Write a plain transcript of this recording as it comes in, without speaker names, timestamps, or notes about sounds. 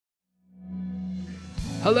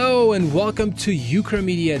Hello and welcome to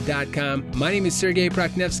ukramedia.com. My name is Sergey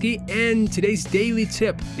Praknevsky and today's daily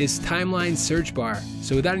tip is timeline search bar.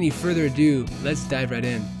 So without any further ado, let's dive right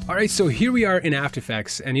in. Alright, so here we are in After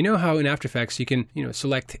Effects, and you know how in After Effects you can,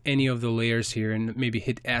 select any of the layers here and maybe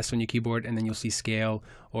hit S on your keyboard and then you'll see scale,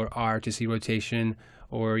 or R to see rotation,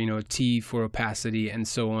 or T for opacity and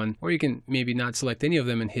so on. Or you can maybe not select any of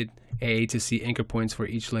them and hit A to see anchor points for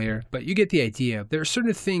each layer. But you get the idea. There are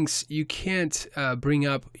certain things you can't bring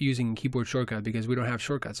up using keyboard shortcut because we don't have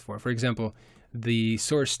shortcuts for. For example, the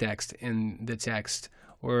source text in the text,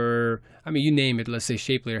 or you name it. Let's say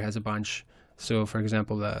shape layer has a bunch. So for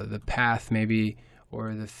example, the path maybe,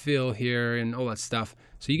 or the fill here and all that stuff.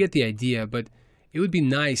 So you get the idea, but it would be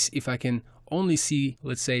nice if I can only see,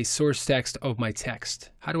 let's say, source text of my text.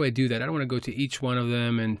 How do I do that? I don't want to go to each one of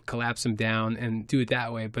them and collapse them down and do it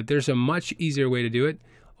that way, but there's a much easier way to do it.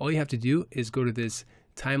 All you have to do is go to this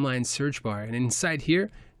timeline search bar, and inside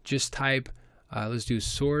here, just type, let's do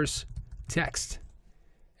source text.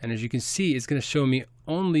 And as you can see, it's going to show me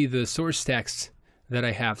only the source text that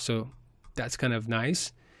I have. So that's kind of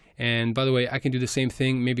nice. And by the way, I can do the same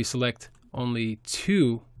thing, maybe select only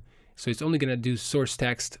two. So it's only going to do source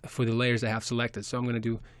text for the layers I have selected. So I'm going to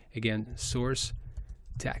do, again, source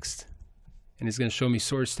text. And it's going to show me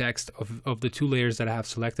source text of the two layers that I have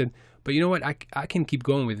selected. But you know what? I can keep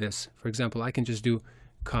going with this. For example, I can just do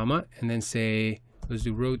comma and then say, let's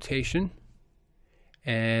do rotation.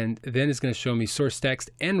 And then it's going to show me source text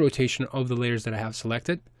and rotation of the layers that I have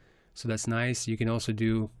selected. So that's nice. You can also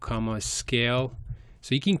do comma scale.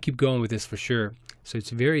 So you can keep going with this for sure. So it's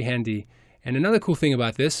very handy. And another cool thing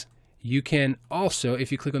about this, you can also,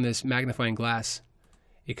 if you click on this magnifying glass,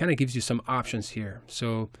 it kind of gives you some options here.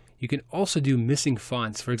 So you can also do missing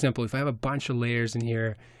fonts. For example, if I have a bunch of layers in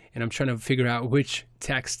here and I'm trying to figure out which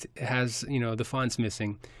text has, the fonts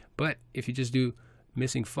missing. But if you just do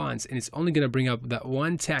missing fonts, and it's only going to bring up that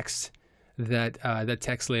one text, that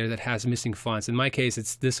text layer that has missing fonts. In my case,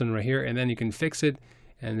 it's this one right here, and then you can fix it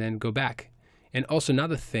and then go back. And also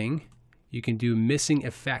another thing, you can do missing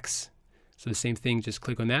effects. So the same thing, just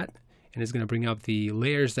click on that, and it's going to bring up the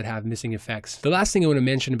layers that have missing effects. The last thing I want to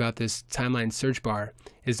mention about this timeline search bar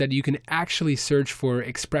is that you can actually search for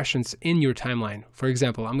expressions in your timeline. For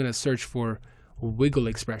example, I'm going to search for wiggle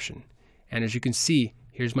expression. And as you can see,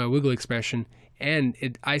 here's my wiggle expression, and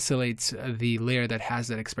it isolates the layer that has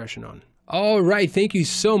that expression on. All right, thank you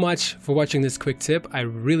so much for watching this quick tip. I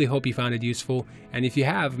really hope you found it useful. And if you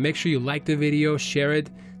have, make sure you like the video, share it,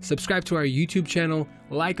 subscribe to our YouTube channel,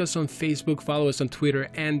 like us on Facebook, follow us on Twitter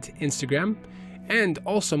and Instagram. And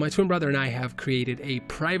also, my twin brother and I have created a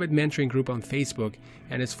private mentoring group on Facebook,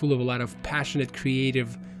 and it's full of a lot of passionate,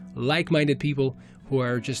 creative, like-minded people who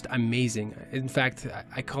are just amazing. In fact,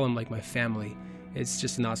 I call them like my family. It's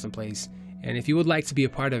just an awesome place. And if you would like to be a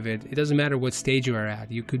part of it, it doesn't matter what stage you are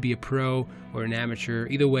at. You could be a pro or an amateur.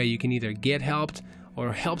 Either way, you can either get helped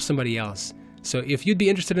or help somebody else. So if you'd be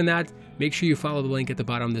interested in that, make sure you follow the link at the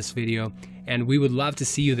bottom of this video, and we would love to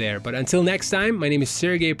see you there. But until next time, my name is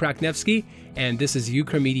Sergey Praknevsky, and this is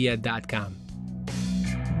ukramedia.com.